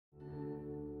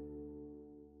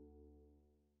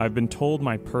I've been told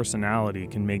my personality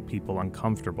can make people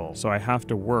uncomfortable, so I have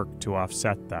to work to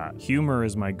offset that. Humor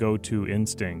is my go-to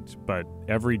instinct, but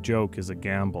every joke is a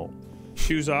gamble.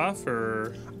 Shoes off,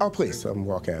 or...? Oh, please,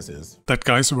 walk as is. That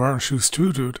guy's wearing shoes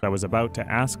too, dude. I was about to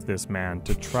ask this man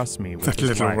to trust me with that his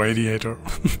little life. radiator.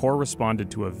 Kor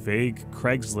responded to a vague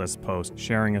Craigslist post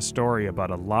sharing a story about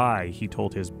a lie he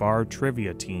told his bar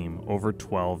trivia team over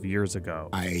 12 years ago.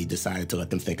 I decided to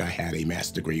let them think I had a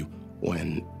master's degree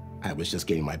when I was just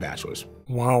getting my bachelor's.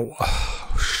 Wow.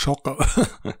 Shocker.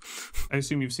 I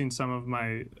assume you've seen some of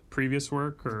my previous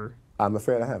work, or...? I'm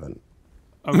afraid I haven't.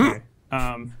 Okay.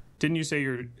 Didn't you say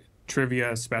your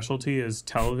trivia specialty is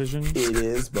television? It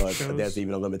is, but there's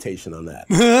even a limitation on that.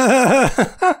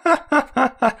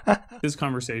 This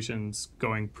conversation's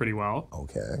going pretty well.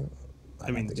 Okay.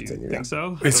 I mean, do you think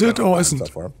so? Is it or isn't? So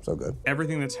far, so good.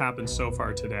 Everything that's happened so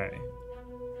far today,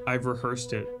 I've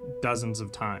rehearsed it dozens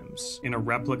of times in a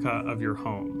replica of your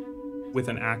home with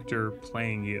an actor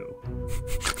playing you.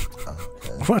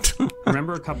 Okay. What?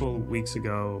 Remember a couple weeks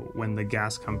ago when the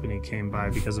gas company came by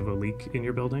because of a leak in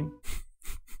your building?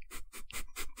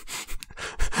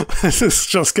 This is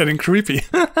just getting creepy.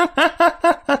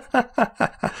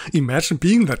 Imagine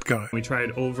being that guy. We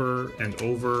tried over and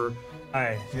over.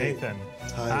 Hi, Nathan.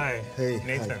 Hi. Hey.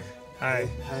 Nathan. Hi.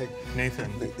 Hi.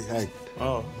 Nathan. Hi.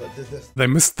 Oh. What is this? They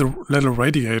missed the little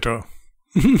radiator.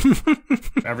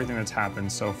 Everything that's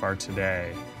happened so far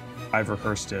today, I've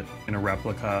rehearsed it in a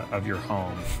replica of your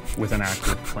home with an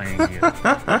actor playing you.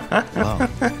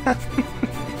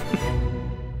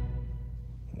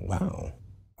 Wow. Wow.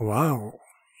 Wow.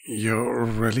 You're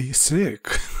really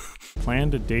sick.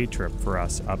 Planned a day trip for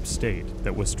us upstate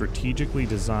that was strategically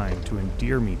designed to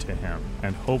endear me to him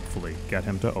and hopefully get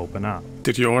him to open up.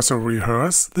 Did you also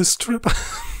rehearse this trip?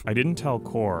 I didn't tell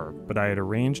Kor, but I had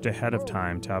arranged ahead of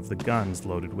time to have the guns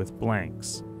loaded with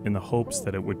blanks, in the hopes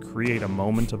that it would create a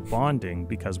moment of bonding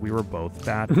because we were both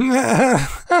bad at it.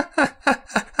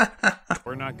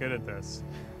 We're not good at this.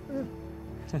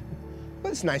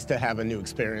 But it's nice to have a new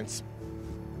experience.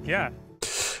 Yeah.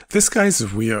 This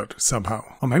guy's weird somehow.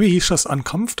 Or maybe he's just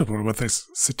uncomfortable with this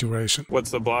situation.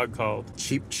 What's the blog called?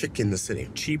 Cheap chick in the city.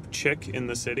 Cheap chick in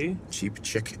the city? Cheap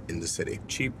chick in the city.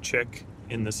 Cheap chick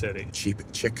in the city. Cheap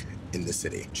chick in the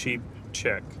city. Cheap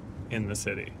chick in the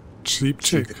city. Cheap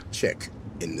chick. Cheap chick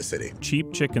in the city.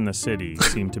 Cheap Chick in the City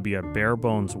seemed to be a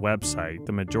bare-bones website.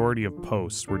 The majority of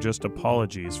posts were just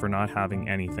apologies for not having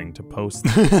anything to post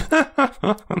there.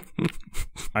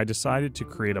 I decided to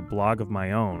create a blog of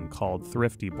my own called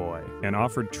Thrifty Boy and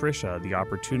offered Trisha the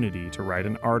opportunity to write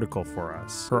an article for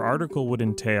us. Her article would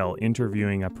entail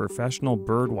interviewing a professional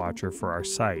birdwatcher for our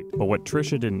site, but what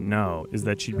Trisha didn't know is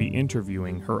that she'd be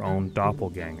interviewing her own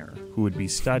doppelganger, who would be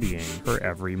studying her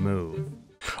every move.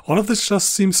 All of this just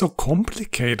seems so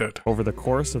complicated. Over the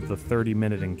course of the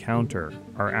 30-minute encounter,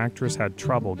 our actress had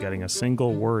trouble getting a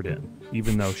single word in,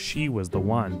 even though she was the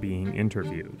one being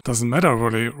interviewed. Doesn't matter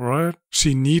really, right?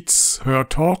 She needs her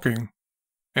talking.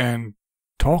 And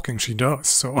talking she does,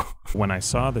 so... When I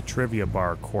saw the trivia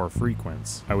bar Kor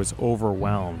frequents, I was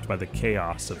overwhelmed by the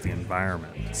chaos of the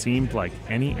environment. It seemed like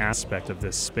any aspect of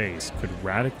this space could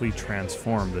radically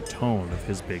transform the tone of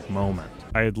his big moment.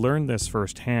 I had learned this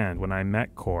firsthand when I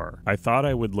met Kor. I thought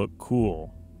I would look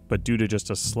cool, but due to just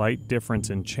a slight difference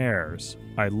in chairs,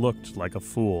 I looked like a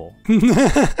fool.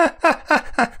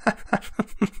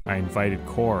 I invited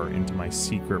Kor into my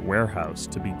secret warehouse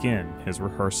to begin his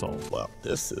rehearsal. Well,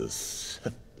 this is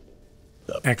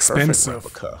the Expensive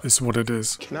perfect replica. is what it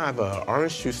is. Can I have an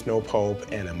orange juice, snow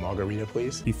pulp, and a margarita,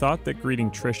 please? He thought that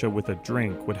greeting Trisha with a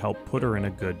drink would help put her in a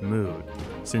good mood,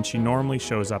 since she normally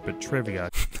shows up at trivia.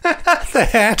 The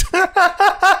hat!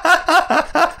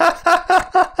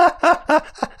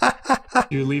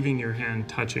 You're leaving your hand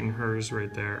touching hers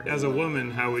right there. As a woman,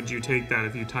 how would you take that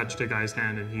if you touched a guy's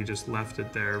hand and he just left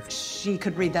it there? She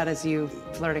could read that as you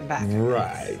flirting back.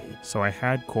 Right. So I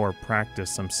had Kor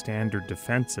practice some standard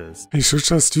defenses. He should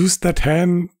just use that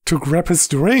hand to grab his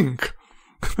drink.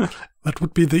 That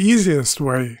would be the easiest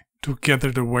way to get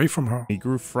it away from her. He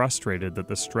grew frustrated that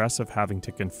the stress of having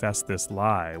to confess this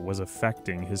lie was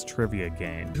affecting his trivia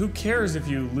game. Who cares if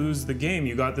you lose the game?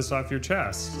 You got this off your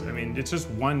chest. I mean, it's just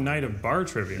one night of bar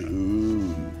trivia. Ooh.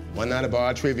 One night of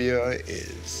bar trivia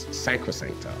is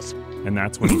sacrosanct to us. And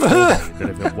that's when he told me that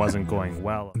if it wasn't going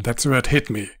well... That's where it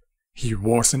hit me. He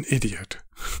was an idiot.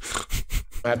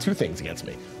 I have two things against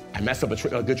me. I messed up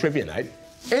a good trivia night,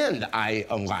 and I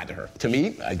lied to her. To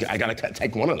me, I gotta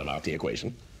take one of them out the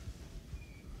equation.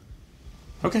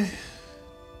 Okay.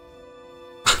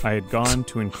 I had gone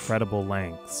to incredible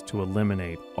lengths to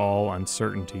eliminate all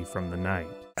uncertainty from the night.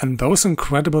 And those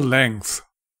incredible lengths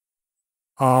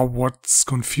are what's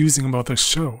confusing about the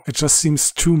show. It just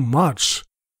seems too much.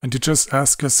 And you just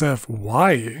ask yourself,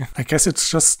 why? I guess it's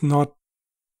just not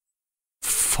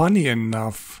funny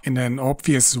enough in an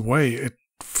obvious way. It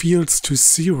feels too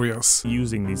serious.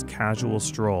 Using these casual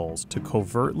strolls to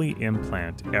covertly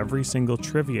implant every single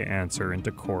trivia answer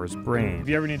into Core's brain. If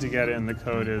you ever need to get in, the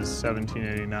code is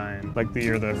 1789. Like the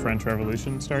year the French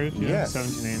Revolution started? Yes.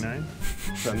 1789.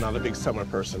 I'm not a big summer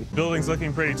person. Building's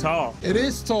looking pretty tall. It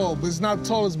is tall, but it's not the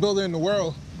tallest building in the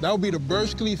world. That would be the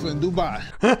Burj Khalifa in Dubai.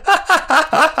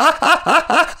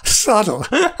 Subtle.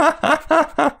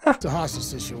 It's a hostage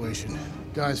situation.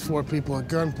 Guys, 4 people at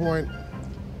gunpoint.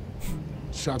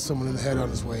 Shot someone in the head on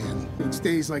his way in. It's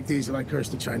days like these that I curse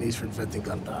the Chinese for inventing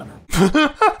gunpowder.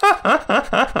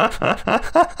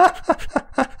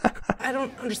 I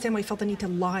don't understand why you felt the need to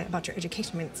lie about your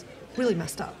education. I mean, it's really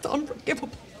messed up. It's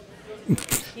unforgivable.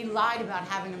 He lied about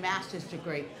having a master's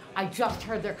degree. I just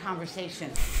heard their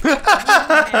conversation.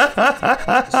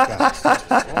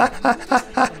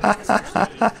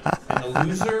 And the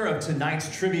loser of tonight's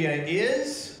trivia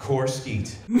is Core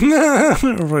Skeet.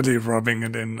 Already rubbing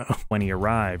it in now. When he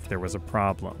arrived, there was a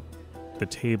problem. The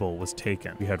table was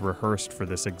taken. We had rehearsed for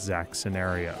this exact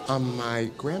scenario. My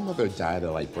grandmother died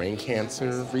of brain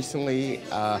cancer recently,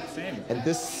 and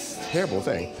this terrible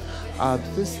thing.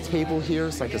 This table here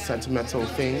is like a sentimental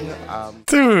thing.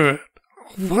 Dude,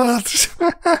 what?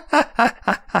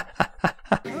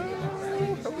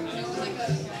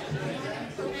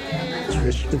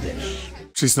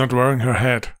 She's not wearing her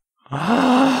hat.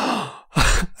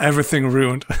 Everything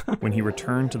ruined. When he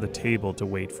returned to the table to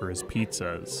wait for his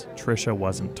pizzas, Trisha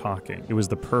wasn't talking. It was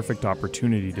the perfect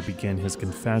opportunity to begin his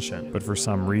confession, but for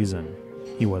some reason,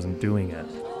 he wasn't doing it.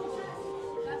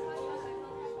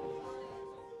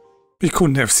 We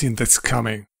couldn't have seen this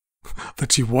coming.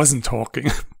 That she wasn't talking.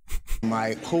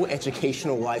 My whole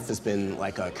educational life has been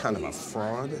like a kind of a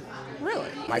fraud. Really?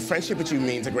 My friendship with you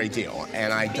means a great deal,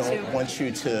 and I don't want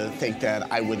you to think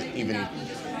that I would even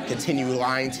continue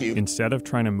lying to you. Instead of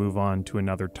trying to move on to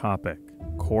another topic,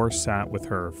 Core sat with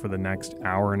her for the next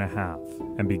hour and a half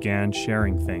and began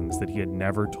sharing things that he had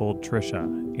never told Trisha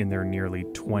in their nearly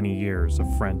 20 years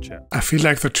of friendship. I feel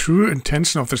like the true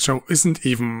intention of the show isn't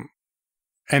even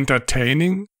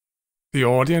entertaining the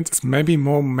audience. It's maybe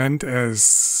more meant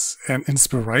as an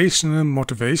inspirational,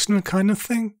 motivational kind of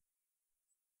thing,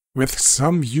 with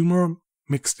some humor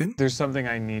mixed in. There's something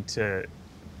I need to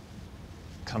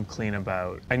come clean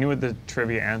about. I knew what the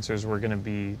trivia answers were going to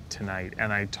be tonight,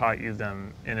 and I taught you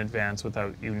them in advance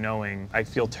without you knowing. I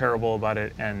feel terrible about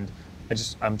it, and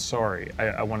I'm sorry.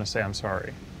 I want to say I'm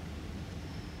sorry.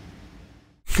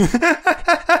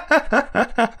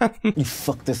 You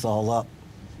fucked this all up.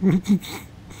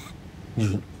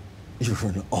 You're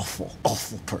an awful,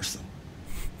 awful person.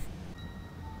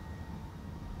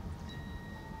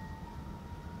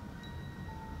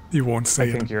 You won't say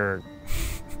it. I think you're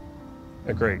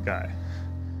a great guy.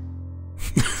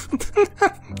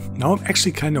 Now I'm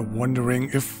actually kind of wondering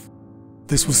if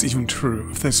this was even true.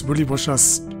 If this really was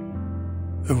just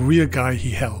a real guy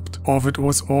he helped. Or if it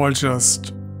was all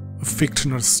just a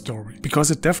fictional story.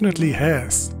 Because it definitely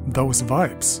has those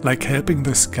vibes. Like helping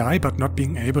this guy but not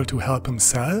being able to help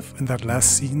himself in that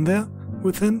last scene there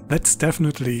with him. That's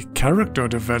definitely character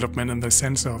development in the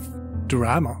sense of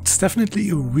drama. It's definitely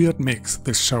a weird mix,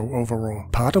 this show overall.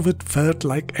 Part of it felt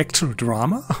like actual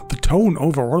drama. The tone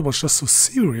overall was just so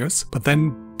serious. But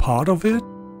then part of it,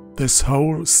 this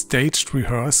whole staged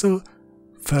rehearsal,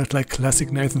 felt like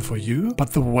classic Nathan For You.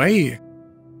 But the way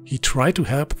he tried to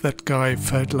help that guy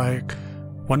felt like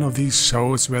one of these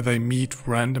shows where they meet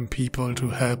random people to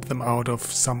help them out of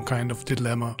some kind of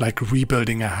dilemma, like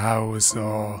rebuilding a house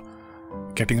or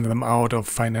getting them out of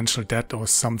financial debt or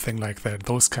something like that,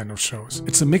 those kind of shows.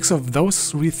 It's a mix of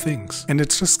those 3 things, and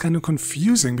it's just kind of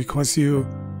confusing because you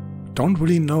don't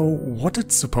really know what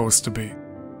it's supposed to be.